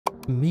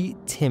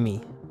Meet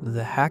Timmy,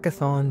 the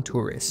hackathon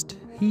tourist.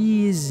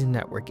 He's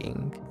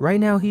networking. Right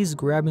now he's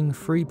grabbing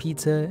free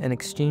pizza and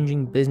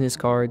exchanging business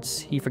cards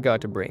he forgot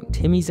to bring.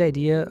 Timmy's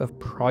idea of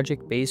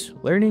project-based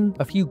learning,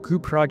 a few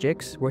group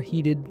projects where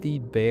he did the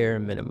bare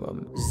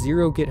minimum.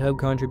 0 GitHub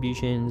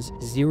contributions,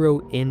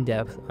 0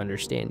 in-depth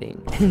understanding,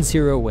 and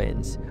 0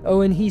 wins. Oh,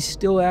 and he's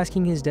still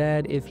asking his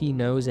dad if he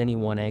knows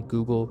anyone at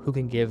Google who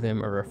can give him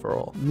a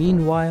referral.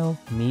 Meanwhile,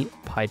 meet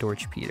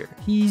PyTorch Peter.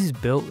 He's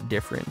built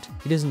different.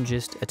 He doesn't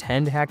just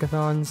attend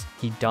hackathons,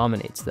 he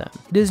dominates them.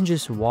 He doesn't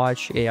just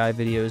watch AI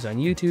videos on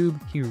YouTube,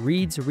 he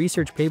reads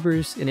research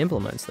papers and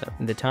implements them.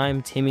 In the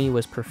time Timmy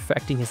was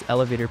perfecting his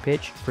elevator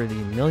pitch for the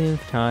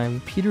millionth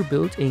time, Peter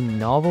built a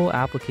novel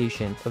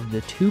application of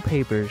the 2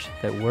 papers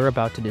that we're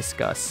about to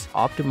discuss,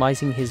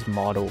 optimizing his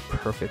model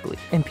perfectly.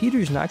 And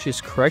Peter's not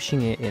just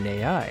crushing it in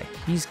AI,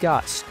 he's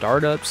got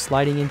startups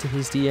sliding into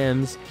his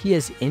DMs, he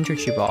has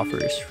internship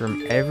offers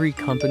from every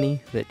company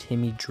that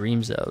Timmy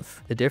dreams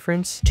of. The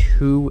difference?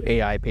 2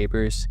 AI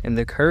papers, and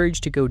the courage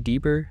to go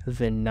deeper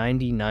than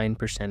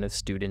 99% of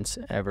students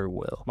ever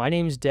will. My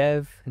name's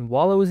Dev, and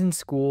while I was in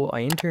school,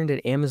 I interned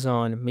at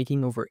Amazon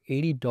making over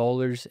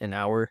 $80 an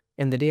hour,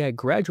 and the day I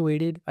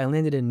graduated, I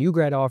landed a new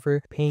grad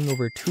offer paying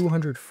over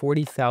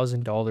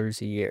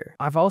 $240,000 a year.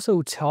 I've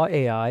also taught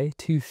AI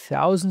to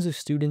thousands of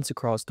students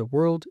across the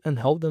world and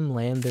helped them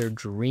land their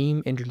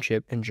dream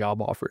internship and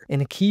job offer.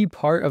 And a key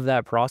part of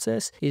that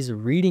process is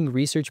reading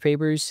research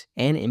papers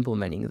and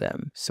implementing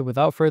them. So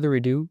without further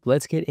ado,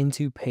 let's get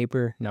into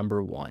paper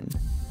number 1.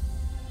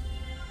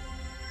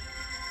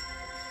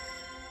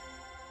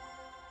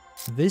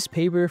 This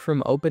paper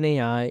from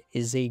OpenAI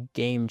is a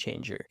game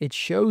changer. It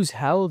shows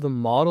how the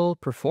model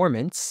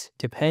performance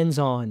depends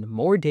on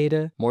more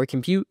data, more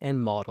compute,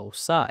 and model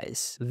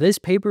size. This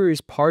paper is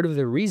part of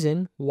the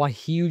reason why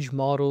huge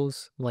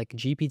models like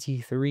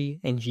GPT-3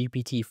 and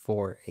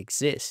GPT-4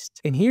 exist.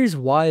 And here's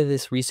why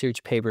this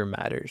research paper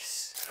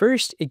matters.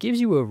 First, it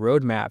gives you a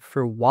roadmap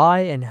for why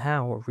and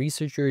how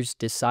researchers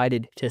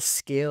decided to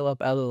scale up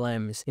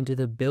LLMs into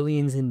the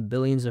billions and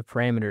billions of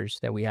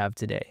parameters that we have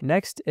today.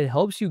 Next, it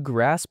helps you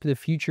grasp the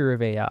future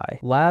of AI.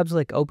 Labs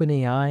like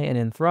OpenAI and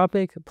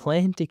Anthropic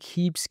plan to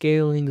keep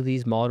scaling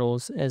these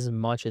models as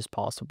much as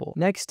possible.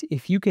 Next,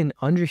 if you can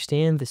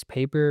understand this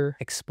paper,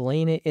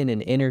 explain it in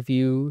an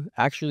interview,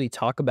 actually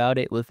talk about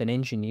it with an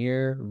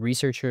engineer,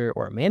 researcher,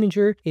 or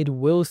manager, it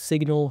will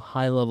signal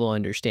high-level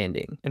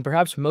understanding. And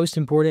perhaps most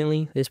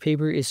importantly, this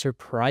paper is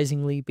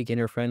surprisingly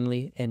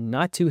beginner-friendly and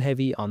not too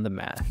heavy on the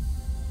math.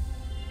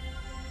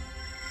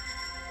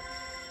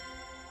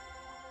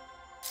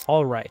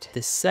 Alright,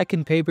 the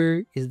second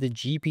paper is the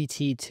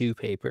GPT-2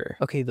 paper.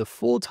 Okay, the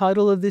full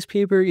title of this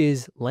paper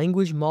is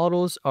Language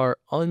Models Are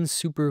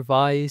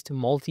Unsupervised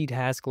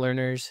Multitask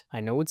Learners. I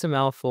know it's a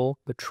mouthful,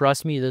 but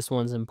trust me, this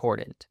one's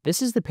important.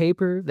 This is the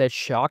paper that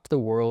shocked the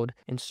world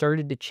and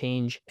started to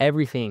change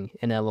everything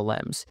in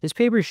LLMs. This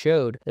paper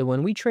showed that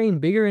when we train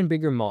bigger and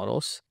bigger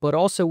models, but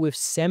also with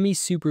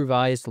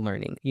semi-supervised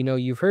learning, you know,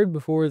 you've heard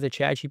before that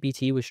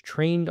ChatGPT was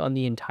trained on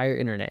the entire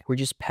internet. We're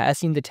just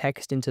passing the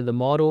text into the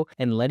model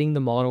and letting the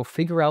model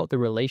figure out the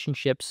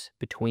relationships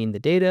between the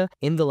data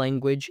in the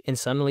language, and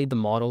suddenly the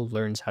model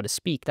learns how to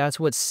speak. That's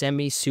what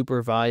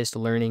semi-supervised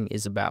learning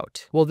is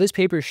about. Well, this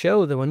paper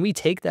showed that when we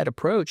take that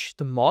approach,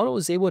 the model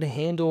is able to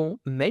handle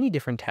many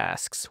different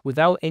tasks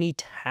without any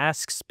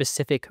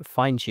task-specific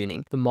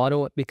fine-tuning. The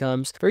model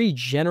becomes very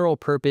general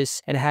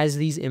purpose and has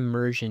these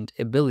emergent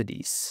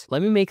abilities.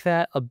 Let me make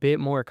that a bit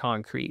more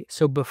concrete.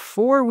 So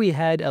before we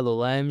had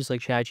LLMs like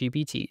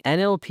ChatGPT,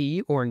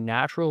 NLP or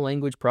natural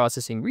language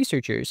processing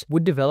researchers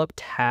would develop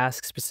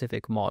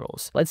task-specific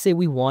models. Let's say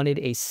we wanted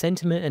a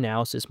sentiment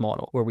analysis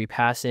model where we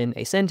pass in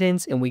a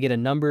sentence and we get a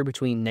number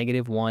between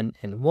 -1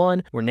 and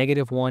 1, where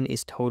 -1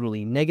 is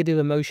totally negative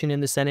emotion in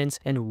the sentence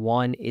and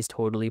 1 is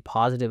totally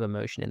positive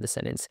emotion in the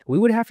sentence. We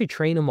would have to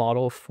train a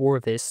model for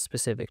this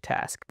specific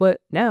task. But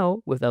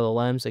now with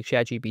LLMs like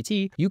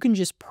ChatGPT, you can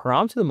just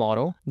prompt the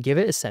model, give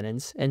it a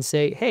sentence, and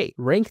say, hey,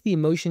 rank the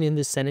emotion in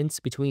this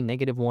sentence between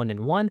 -1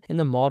 and 1, and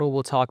the model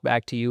will talk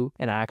back to you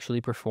and actually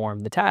perform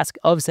the task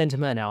of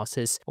sentiment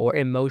analysis or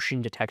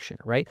emotion detection,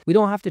 right? We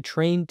don't have to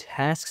train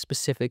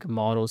task-specific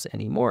models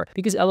anymore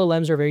because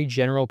LLMs are very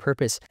general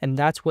purpose, and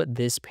that's what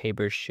this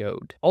paper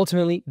showed.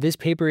 Ultimately, this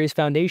paper is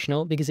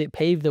foundational because it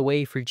paved the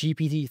way for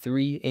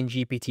GPT-3 and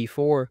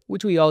GPT-4,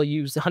 which we all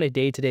use on a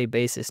day-to-day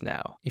basis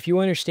now. If you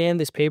understand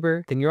this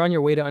paper, then you're on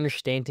your way to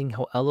understanding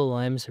how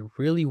LLMs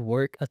really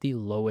work at the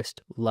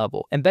lowest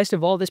level. And best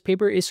of all, this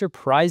paper is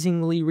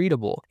surprisingly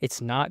readable.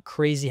 It's not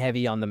crazy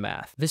heavy on the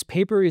math. This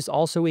paper is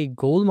also a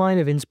goldmine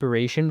of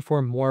inspiration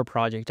for more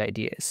project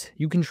ideas.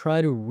 You can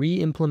try to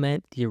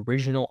re-implement the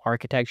original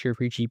architecture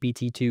for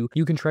GPT-2.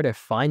 You can try to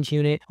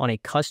fine-tune it on a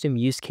custom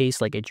use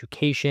case like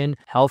education,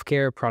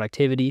 healthcare,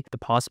 productivity. The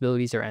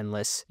possibilities are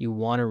endless. You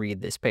want to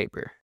read this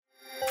paper.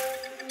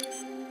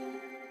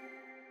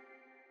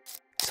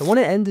 So I want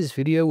to end this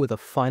video with a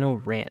final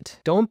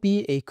rant. Don't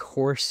be a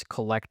course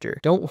collector.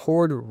 Don't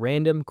hoard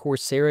random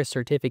Coursera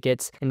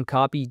certificates and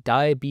copy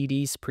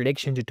diabetes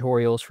prediction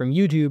tutorials from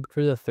YouTube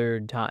for the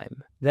 3rd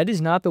time. That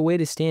is not the way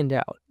to stand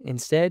out.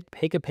 Instead,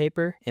 pick a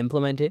paper,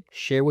 implement it,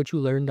 share what you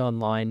learned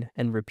online,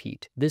 and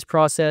repeat. This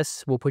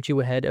process will put you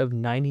ahead of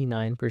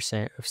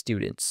 99% of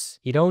students.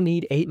 You don't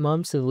need 8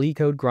 months of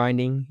LeetCode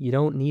grinding, you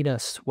don't need a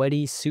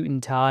sweaty suit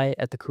and tie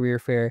at the career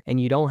fair, and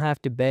you don't have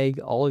to beg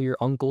all your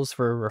uncles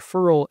for a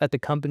referral at the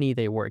company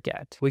they work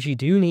at. What you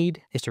do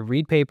need is to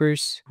read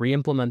papers,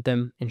 re-implement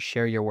them, and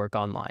share your work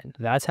online.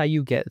 That's how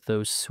you get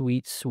those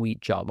sweet, sweet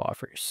job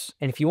offers.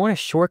 And if you want to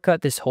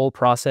shortcut this whole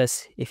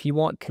process, if you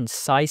want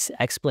concise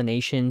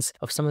explanations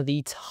of some of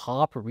the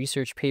top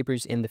research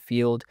papers in the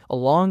field,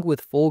 along with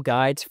full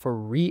guides for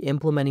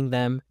re-implementing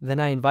them, then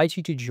I invite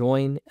you to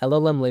join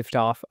LLM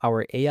Liftoff,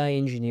 our AI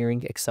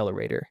engineering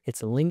accelerator.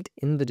 It's linked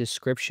in the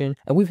description,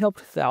 and we've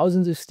helped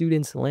thousands of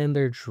students land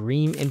their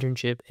dream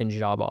internship and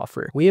job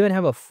offer. We even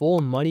have a full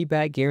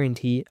money-back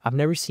guarantee. I've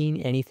never seen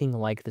anything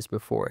like this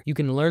before. You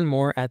can learn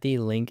more at the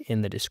link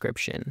in the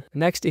description.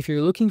 Next, if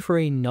you're looking for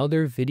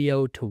another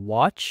video to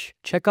watch,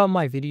 check out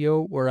my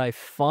video where I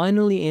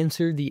finally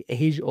answered the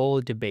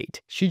age-old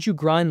debate. Should you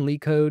grind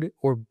LeetCode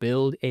or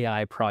build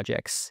AI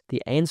projects?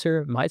 The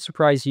answer might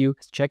surprise you.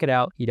 Check it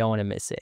out. You don't want to miss it.